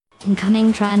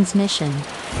Incoming transmission.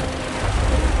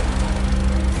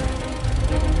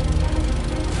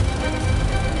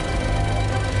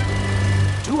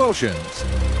 Two Oceans.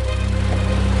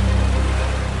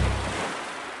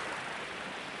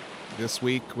 This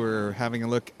week we're having a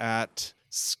look at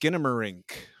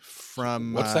Skinamarink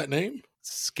from... What's that name?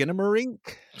 Skinamarink?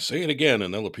 Say it again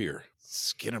and they'll appear.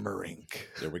 Skinamarink.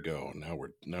 There we go. Now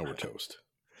we're toast.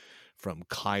 From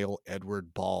Kyle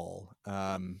Edward Ball.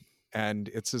 And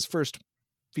it's his first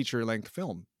feature-length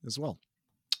film as well.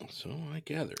 So I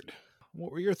gathered.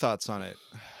 What were your thoughts on it?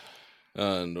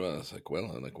 And it's like,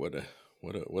 what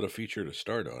a feature to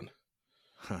start on.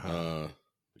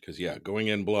 Because going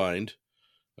in blind,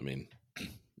 I mean,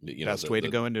 best way to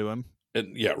go into him.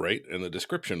 And yeah, right. And the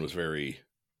description was very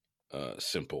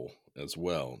simple as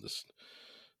well.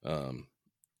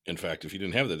 In fact, if you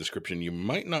didn't have the description, you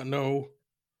might not know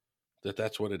that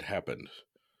that's what had happened.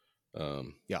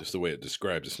 Just the way it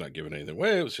describes, it's not giving anything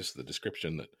away. It was just the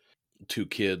description that two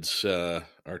kids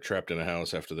are trapped in a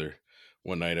house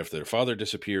one night after their father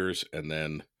disappears, and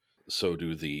then so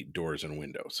do the doors and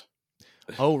windows.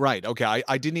 Oh, right. Okay.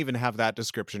 I didn't even have that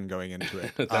description going into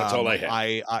it. That's all I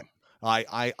had.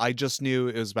 I just knew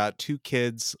it was about two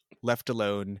kids left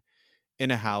alone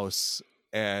in a house,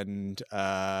 and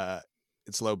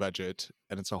it's low budget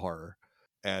and it's a horror,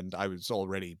 and I was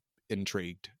already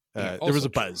intrigued. There was a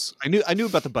buzz. I knew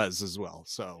about the buzz as well.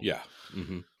 So yeah,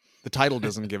 mm-hmm. The title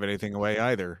doesn't give anything away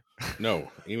either. No,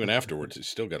 even afterwards, you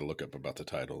still got to look up about the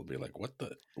title and be like, "What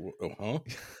the? Huh?"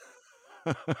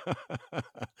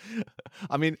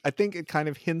 I mean, I think it kind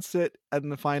of hints it in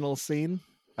the final scene.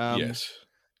 Yes,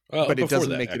 but it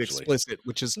doesn't make it explicit,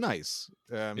 which is nice.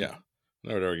 Yeah,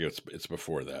 I would argue it's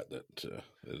before that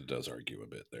it does argue a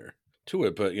bit there to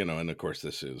it. But and of course,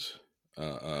 this is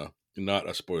not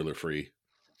a spoiler-free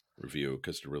review,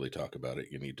 because to really talk about it,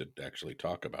 you need to actually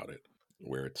talk about it,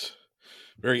 where it's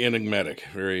very enigmatic,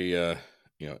 very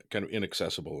kind of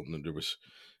inaccessible. And there was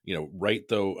right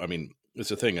though, I mean, it's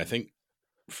a thing, I think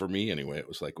for me anyway, it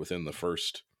was like within the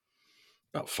first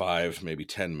about 5 maybe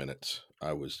 10 minutes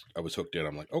I was hooked in.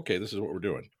 I'm like, okay, this is what we're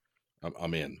doing.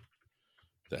 I'm in.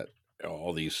 That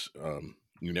all these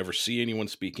you never see anyone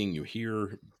speaking, you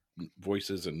hear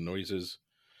voices and noises,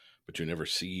 but you never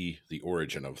see the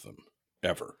origin of them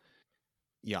ever.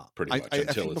 Yeah, pretty much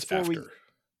until it's after.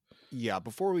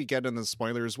 Before we get into the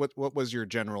spoilers, what was your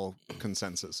general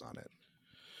consensus on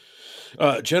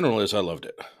it? General is I loved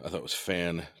it. I thought it was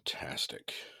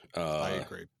fantastic. I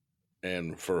agree.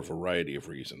 And for a variety of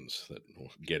reasons that we'll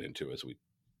get into as we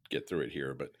get through it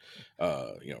here. But,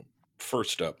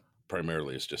 first up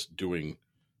primarily is just doing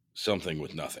something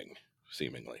with nothing,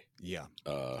 seemingly. Yeah.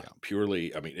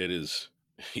 Purely, I mean, it is,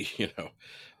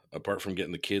 apart from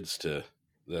getting the kids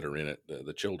that are in it,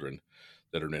 the children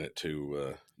that are in it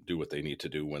to do what they need to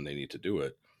do when they need to do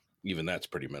it, even that's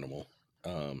pretty minimal.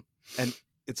 And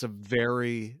it's a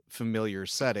very familiar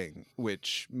setting,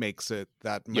 which makes it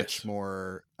that much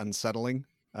more unsettling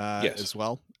as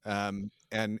well. And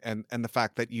the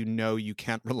fact that you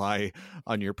can't rely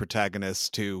on your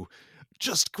protagonist to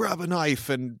just grab a knife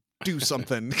and do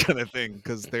something kind of thing,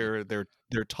 because they're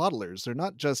toddlers. They're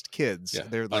not just kids. Yeah.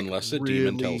 They're like unless a really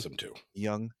demon tells them to.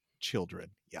 Young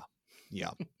children.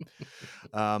 Yeah.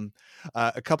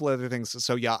 A couple other things.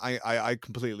 So I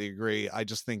completely agree. I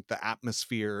just think the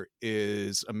atmosphere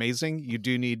is amazing. You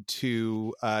do need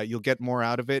to you'll get more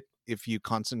out of it if you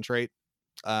concentrate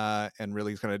and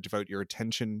really kind of devote your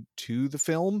attention to the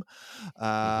film.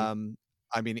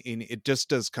 I mean, it just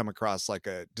does come across like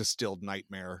a distilled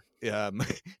nightmare,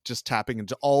 just tapping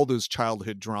into all those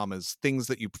childhood dramas, things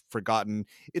that you've forgotten.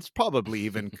 It's probably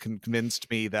even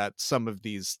convinced me that some of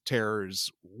these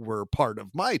terrors were part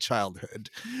of my childhood,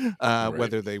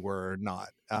 whether they were or not.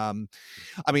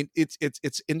 I mean,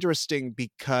 it's interesting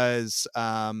because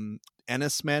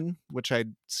Ennis Men, which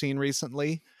I'd seen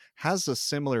recently, has a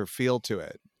similar feel to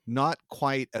it. Not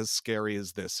quite as scary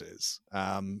as this is,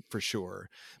 for sure.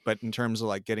 But in terms of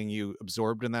like getting you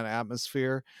absorbed in that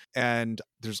atmosphere. And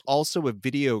there's also a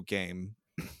video game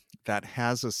that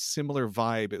has a similar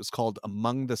vibe. It was called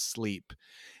Among the Sleep.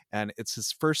 And it's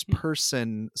his first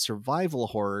person survival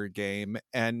horror game.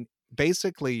 And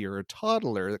basically you're a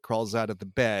toddler that crawls out of the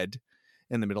bed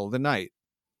in the middle of the night.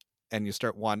 And you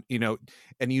start going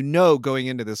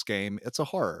into this game, it's a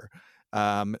horror.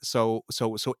 So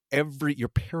you're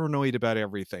paranoid about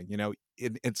everything,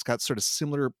 it's got sort of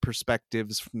similar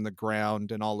perspectives from the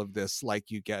ground and all of this, like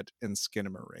you get in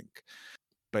Skinamarink.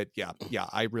 But yeah,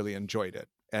 I really enjoyed it.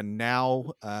 And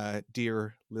now,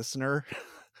 dear listener,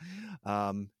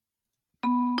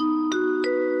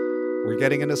 we're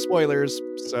getting into spoilers,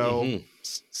 so Mm-hmm.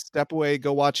 step away,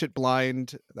 go watch it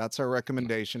blind. That's our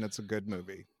recommendation. It's a good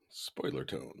movie. Spoiler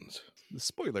tones. The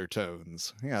Spoiler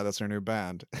Tones. Yeah, that's our new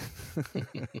band.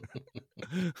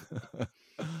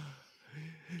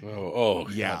 Oh,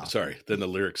 God. Yeah. Sorry. Then the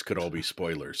lyrics could all be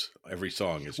spoilers. Every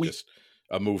song is We just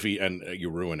a movie and you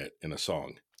ruin it in a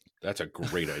song. That's a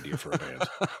great idea for a band.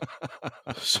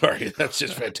 Sorry. That's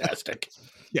just fantastic.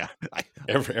 Yeah.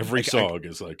 Every I song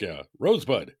is like, yeah,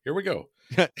 Rosebud. Here we go.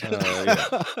 Yeah.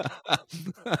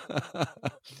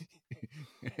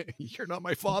 You're not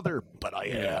my father, but I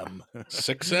Yeah. am.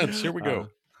 Sixth Sense. Here we go.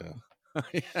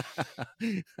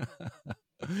 Yeah.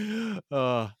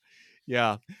 uh,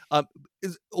 yeah. A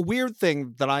weird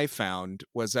thing that I found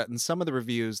was that in some of the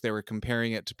reviews, they were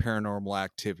comparing it to Paranormal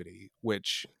Activity,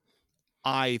 which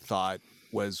I thought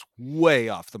was way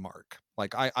off the mark.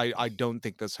 Like I don't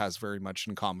think this has very much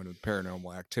in common with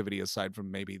Paranormal Activity, aside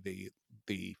from maybe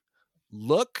the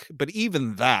look. But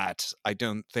even that, I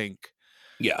don't think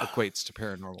Yeah. equates to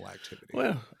Paranormal Activity.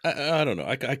 Well, I don't know.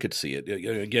 I could see it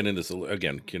again in this.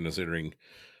 Again, considering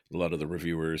a lot of the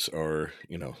reviewers are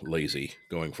lazy,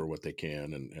 going for what they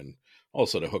can, and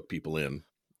also to hook people in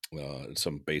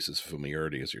some basis of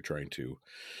familiarity as you're trying to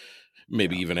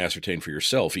maybe Yeah. even ascertain for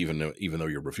yourself, even though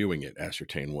you're reviewing it,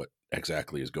 ascertain what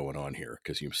exactly is going on here,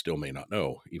 because you still may not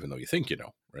know, even though you think you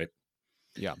know, right?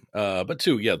 Yeah. But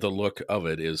two, yeah, the look of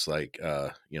it is like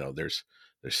there's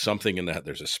something in that.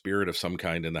 There's a spirit of some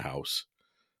kind in the house.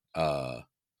 Uh,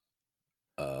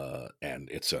 and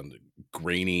it's a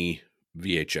grainy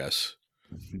VHS,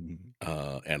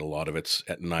 and a lot of it's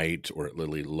at night or at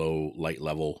really low light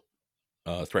level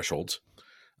thresholds.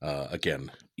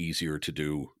 Again, easier to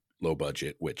do, low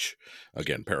budget, which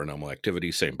again, Paranormal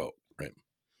Activity, same boat, right?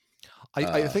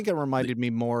 I think it The, reminded me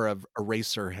more of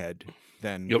Eraserhead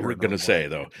than we're gonna Paranormal say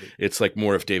though, Activity. it's like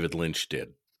more if David Lynch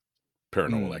did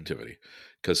Paranormal Mm. Activity,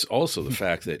 because also the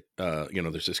fact that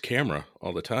there's this camera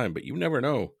all the time, but you never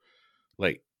know.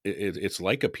 Like it's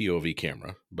like a POV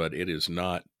camera, but it is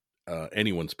not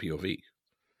anyone's POV.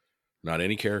 Not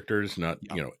any characters, not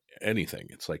Yeah. anything.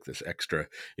 It's like this extra.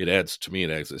 It adds to me. It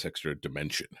adds this extra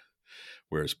dimension.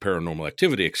 Whereas Paranormal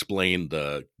Activity explained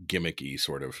the gimmicky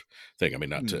sort of thing. I mean,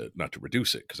 not to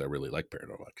reduce it, because I really like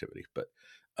Paranormal Activity, but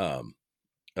um,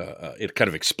 it kind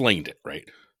of explained it, right?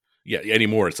 Yeah.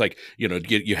 Anymore, it's like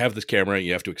you have this camera,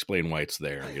 you have to explain why it's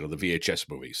there. The VHS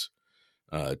movies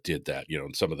did that,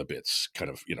 and some of the bits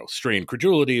kind of strain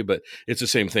credulity, but it's the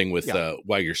same thing with Yeah.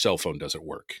 why your cell phone doesn't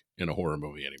work in a horror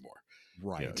movie anymore.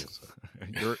 Right. It's,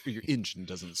 Your engine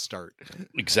doesn't start.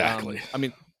 exactly. I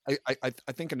mean, I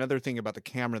think another thing about the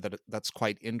camera that's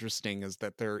quite interesting is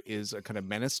that there is a kind of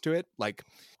menace to it. Like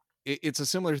it's a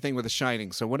similar thing with The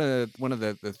Shining. So one of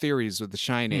the theories with The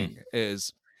Shining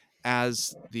is,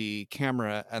 as the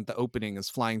camera at the opening is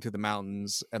flying through the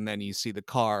mountains, and then you see the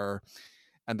car,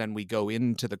 and then we go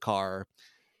into the car,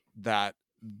 that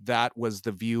was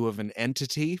the view of an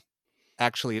entity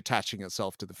actually attaching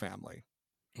itself to the family.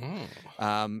 Oh.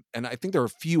 And I think there are a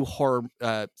few horror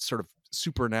sort of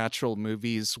supernatural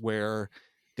movies where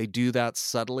they do that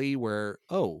subtly, where,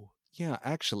 oh yeah,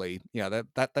 actually, yeah,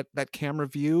 that camera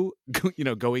view,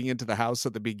 going into the house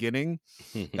at the beginning,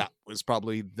 that was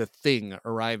probably the thing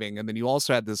arriving. And then you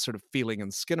also had this sort of feeling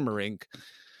in Skinamarink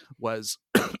was,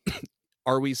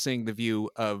 are we seeing the view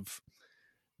of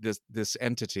this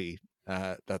entity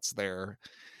that's there?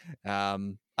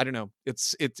 I don't know.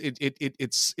 It's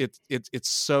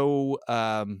so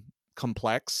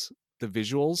complex, the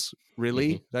visuals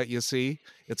really that you see.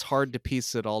 It's hard to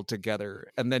piece it all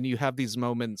together. And then you have these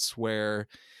moments where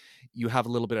you have a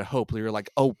little bit of hope. You're like,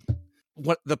 oh,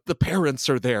 what the parents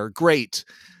are there, great.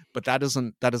 But that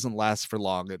doesn't last for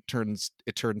long. It turns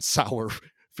sour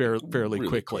fairly Really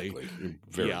quickly. quickly.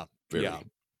 Yeah. Very, Yeah.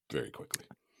 very quickly.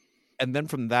 And then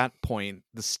from that point,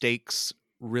 the stakes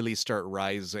really start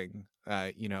rising.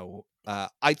 I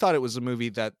thought it was a movie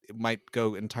that might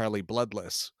go entirely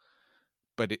bloodless,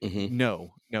 but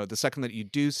no. The second that you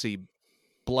do see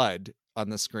blood on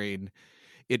the screen,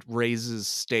 it raises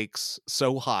stakes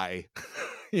so high,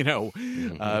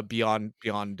 beyond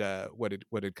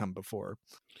what had come before.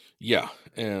 Yeah,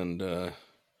 and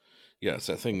yeah, it's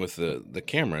that thing with the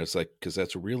camera. It's like, because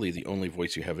that's really the only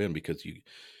voice you have in, because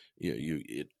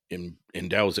it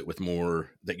endows it with more,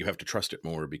 that you have to trust it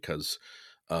more, because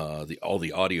all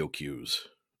the audio cues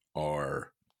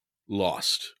are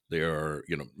lost. They are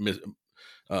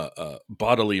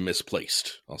bodily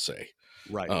misplaced, I'll say,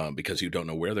 Right. because you don't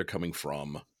know where they're coming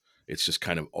from. It's just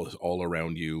kind of all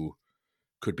around you,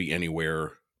 could be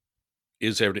anywhere,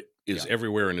 is Yeah.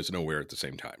 everywhere and is nowhere at the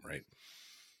same time, right?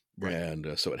 Right.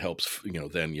 and so it helps.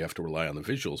 Then you have to rely on the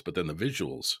visuals, but then the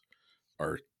visuals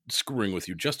are screwing with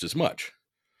you just as much.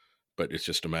 But it's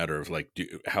just a matter of like,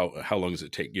 how long does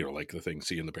it take? Like the thing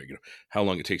see in the picture, how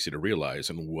long it takes you to realize,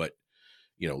 and what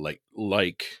you're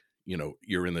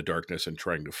in the darkness and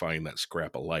trying to find that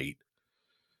scrap of light,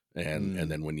 and Mm.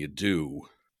 then when you do,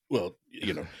 well,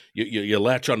 you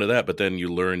latch onto that, but then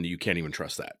you learn you can't even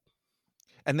trust that.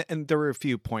 And there were a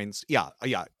few points. Yeah,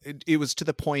 yeah. It was to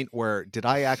the point where, did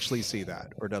I actually see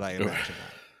that, or did I imagine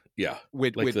that? Yeah,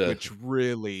 Which like which, which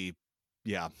really,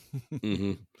 yeah.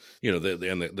 hmm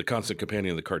the constant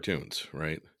companion of the cartoons,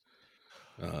 right?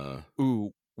 Uh,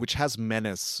 Ooh, which has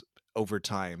menace over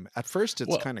time. At first,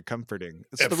 it's well, kind of comforting.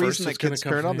 It's at the reason first that it's kind of kids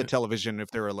turn on the comforting. television if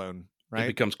they're alone, It right?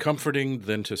 becomes comforting,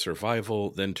 then to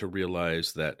survival, then to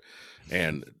realize that.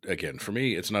 And again, for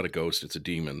me, it's not a ghost; it's a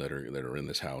demon that are in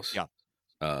this house. Yeah,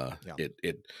 yeah.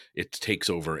 It takes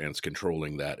over and it's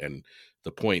controlling that, and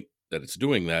the point that it's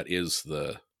doing that is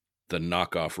the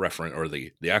knockoff reference, or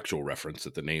the actual reference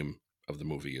that the name of the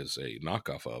movie is a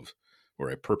knockoff of, or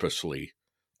a purposely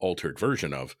altered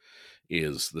version of,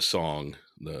 is the song,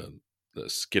 the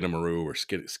Skinamaroo or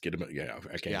yeah,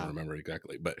 I can't even Yeah. remember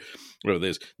exactly, but whatever it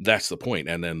is, that's the point.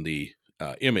 And then the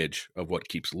image of what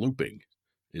keeps looping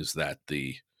is that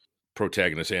the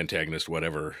protagonist, antagonist,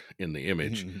 whatever in the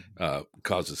image,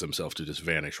 causes himself to just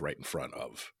vanish right in front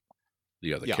of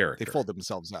the other Yeah, they character fold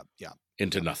themselves up. Yeah,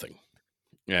 into yeah, nothing.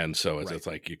 And so right. it's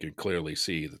like you can clearly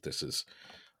see that this is,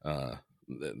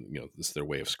 this is their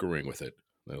way of screwing with it.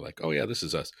 They're like, oh yeah, this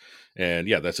is us. And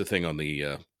yeah, that's the thing on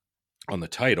the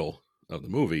title of the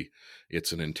movie.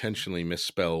 It's an intentionally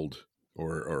misspelled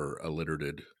or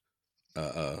alliterative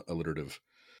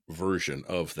version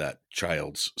of that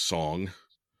child's song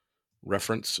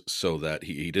reference, so that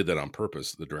he did that on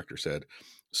purpose, the director said,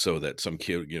 so that some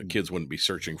Mm. kids wouldn't be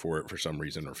searching for it for some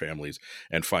reason, or families,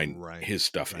 and find Right, his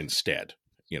stuff right. instead.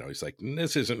 He's like,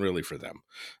 this isn't really for them.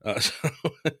 So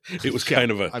it was Yeah,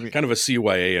 kind of a I mean,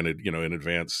 CYA and in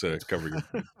advance, cover your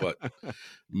butt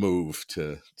move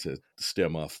to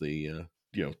stem off the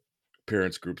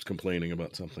parents groups complaining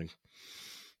about something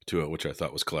to it, which I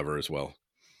thought was clever as well.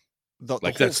 the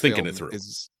Like, whole that's thinking it film through.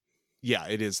 is, yeah,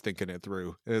 it is thinking it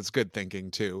through. It's good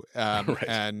thinking too. Right.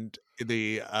 And I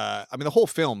mean, the whole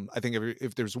film, I think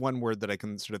if there's one word that I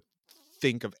can sort of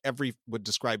think of, would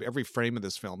describe every frame of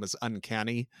this film, is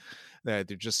uncanny. That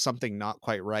there's just something not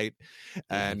quite right. Hmm.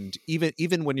 And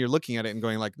even when you're looking at it and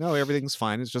going like, no, everything's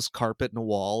fine, it's just carpet and a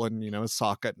wall and a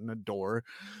socket and a door,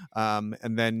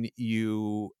 and then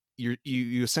you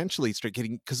essentially start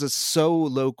getting, because it's so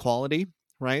low quality,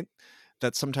 right,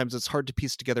 that sometimes it's hard to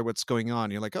piece together what's going on.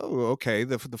 You're like, oh, okay,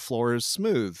 the floor is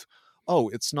smooth. Oh,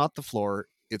 it's not the floor,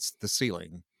 it's the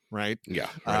ceiling, right? Yeah.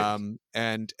 Right.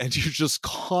 And you're just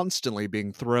constantly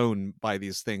being thrown by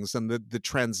these things, and the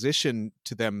transition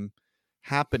to them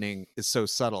happening is so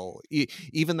subtle.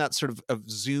 Even that sort of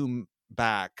zoom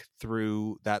back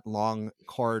through that long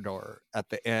corridor at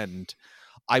the end,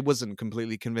 I wasn't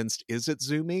completely convinced. Is it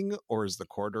zooming, or is the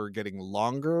corridor getting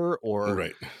longer? Or,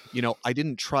 Right. I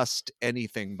didn't trust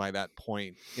anything by that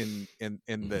point in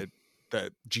Hmm. the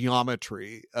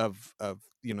geometry of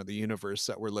the universe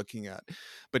that we're looking at.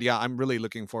 But yeah, I'm really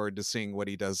looking forward to seeing what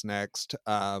he does next.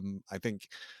 I think,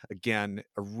 again,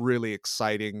 a really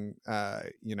exciting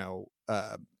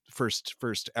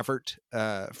first effort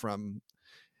from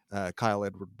Kyle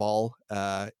Edward Ball,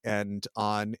 and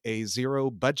on a zero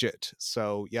budget.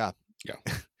 So yeah, Yeah.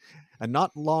 and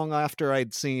not long after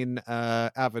I'd seen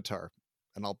Avatar,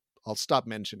 and I'll stop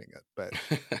mentioning it. But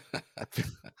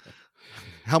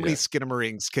how many Yeah.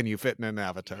 Skinamarings can you fit in an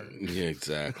Avatar? Yeah,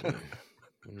 exactly.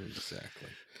 Exactly.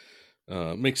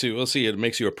 Makes you, well, see, it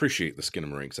makes you appreciate the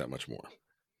Skinamarink that much more.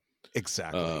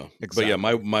 Exactly, But yeah,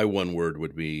 my exactly. my one word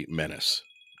would be menace.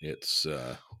 It's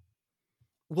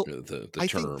Well, the I think,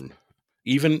 term.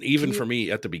 Even can you? for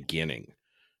me at the beginning,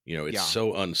 it's Yeah.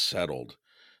 so unsettled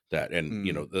that, and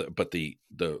Mm, but the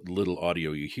little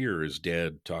audio you hear is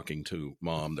dad talking to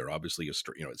mom. They're obviously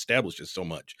established it so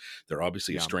much. They're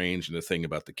obviously yeah. estranged, and the thing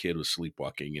about the kid was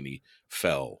sleepwalking and he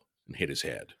fell and hit his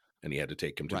head, and he had to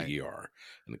take him to the Right. ER,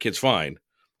 and the kid's fine,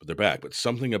 but they're back. But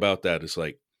something about that is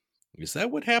like, is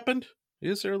that what happened?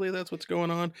 Is there, really, that's what's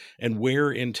going on? And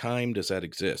where in time does that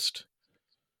exist?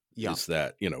 Yeah. Is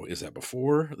that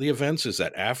before the events? Is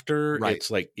that after? Right.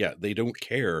 It's like, yeah, they don't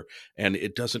care, and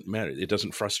it doesn't matter. It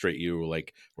doesn't frustrate you,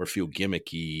 like, or feel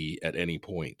gimmicky at any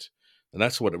point. And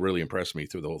that's what really impressed me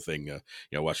through the whole thing.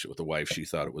 I watched it with the wife. She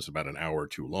thought it was about an hour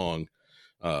too long.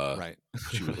 Uh, Right.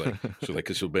 she was like,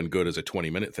 because she's been good as a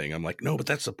 20-minute thing. I'm like, no, but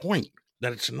that's the point.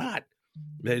 That it's not.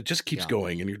 It just keeps Yeah.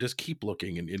 going, and you just keep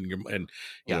looking, and you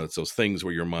Yeah. know, it's those things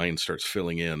where your mind starts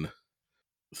filling in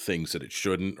things that it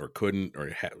shouldn't or couldn't,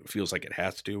 or feels like it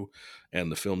has to,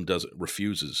 and the film doesn't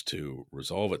refuses to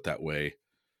resolve it that way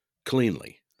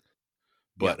cleanly.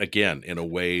 Yeah. But again, in a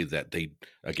way that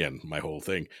again, my whole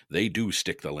thing, they do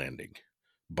stick the landing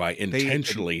by And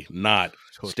intentionally not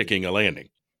totally. sticking a landing,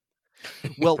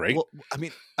 Well, right? well, I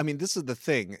mean, this is the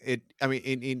thing. I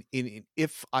mean,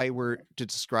 if I were to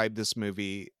describe this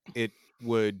movie, it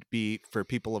would be for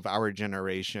people of our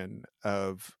generation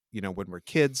of, when we're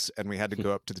kids and we had to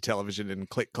go up to the television and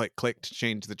click, click, click to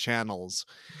change the channels.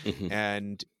 Hmm.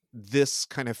 And this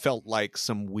kind of felt like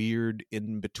some weird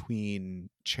in between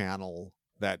channel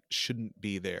that shouldn't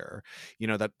be there.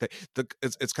 That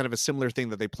it's kind of a similar thing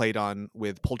that they played on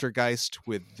with Poltergeist,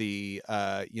 with the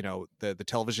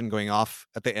television going off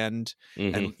at the end,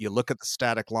 Hmm. and you look at the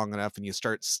static long enough and you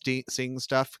start seeing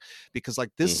stuff, because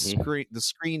like Hmm. the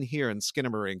screen here in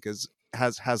Skinamarink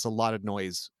has a lot of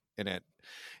noise in it,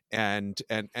 and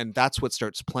that's what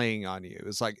starts playing on you.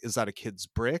 Is like, is that a kid's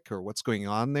brick, or what's going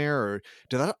on there, or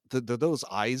do those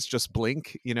eyes just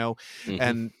blink, Hmm.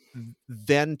 and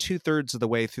then 2/3 of the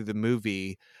way through the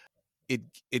movie,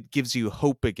 it gives you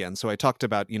hope again. So I talked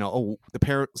about, oh,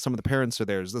 some of the parents are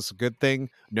there, is this a good thing?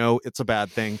 No, it's a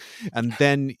bad thing. And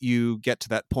then you get to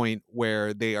that point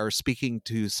where they are speaking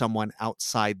to someone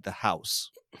outside the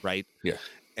house, right? Yeah.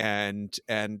 And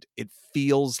it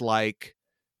feels like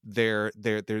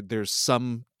there's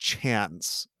some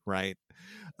chance, right,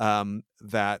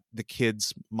 that the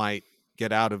kids might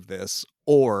get out of this,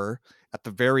 or at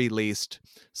the very least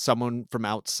someone from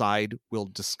outside will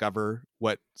discover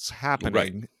what's Right.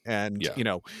 happening. And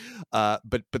Yeah.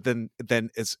 but then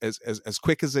as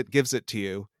quick as it gives it to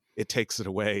you, it takes it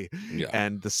away, Yeah.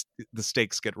 and the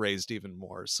stakes get raised even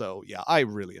more. So yeah, I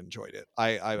really enjoyed it.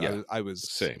 Yeah. I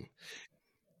was Same.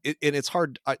 and it's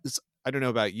hard. I don't know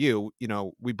about you.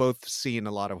 We both seen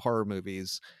a lot of horror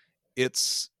movies.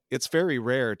 It's very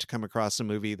rare to come across a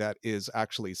movie that is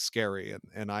actually scary,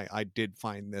 and I did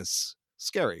find this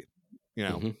scary. You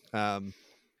know, Hmm. um,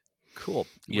 cool.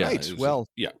 Yeah. Right. Well,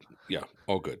 Yeah. Yeah.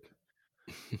 All good.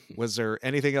 was there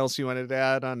anything else you wanted to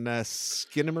add on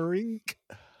Skinamarink?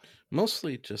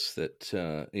 Mostly just that,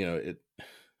 it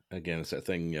again, it's that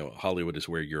thing, Hollywood is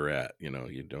where you're at.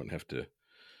 You don't have to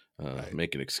Right.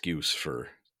 make an excuse for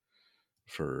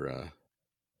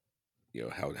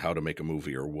how to make a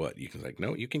movie or what. You can, like,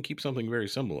 no, you can keep something very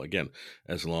simple, again,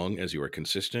 as long as you are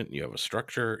consistent, you have a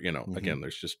structure. Hmm. Again,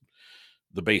 there's just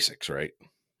the basics, right?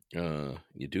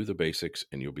 You do the basics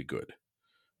and you'll be good.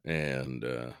 And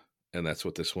that's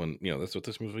what this one, that's what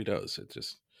this movie does. It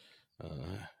just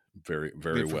uh very, I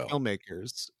very mean, for well.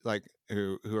 filmmakers like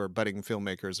who are budding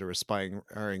filmmakers or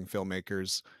aspiring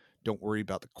filmmakers, don't worry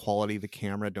about the quality of the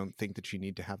camera. Don't think that you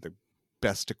need to have the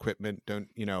best equipment. Don't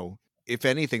if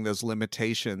anything, those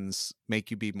limitations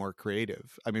make you be more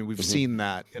creative. I mean, we've Hmm. seen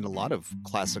that in a lot of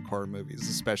classic horror movies,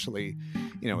 especially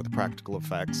with the practical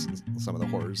effects and some of the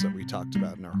horrors that we talked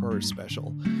about in our horror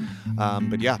special.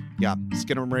 But yeah,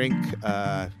 Skinamarink,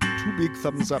 two big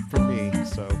thumbs up from me.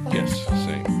 So Yes,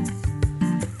 same.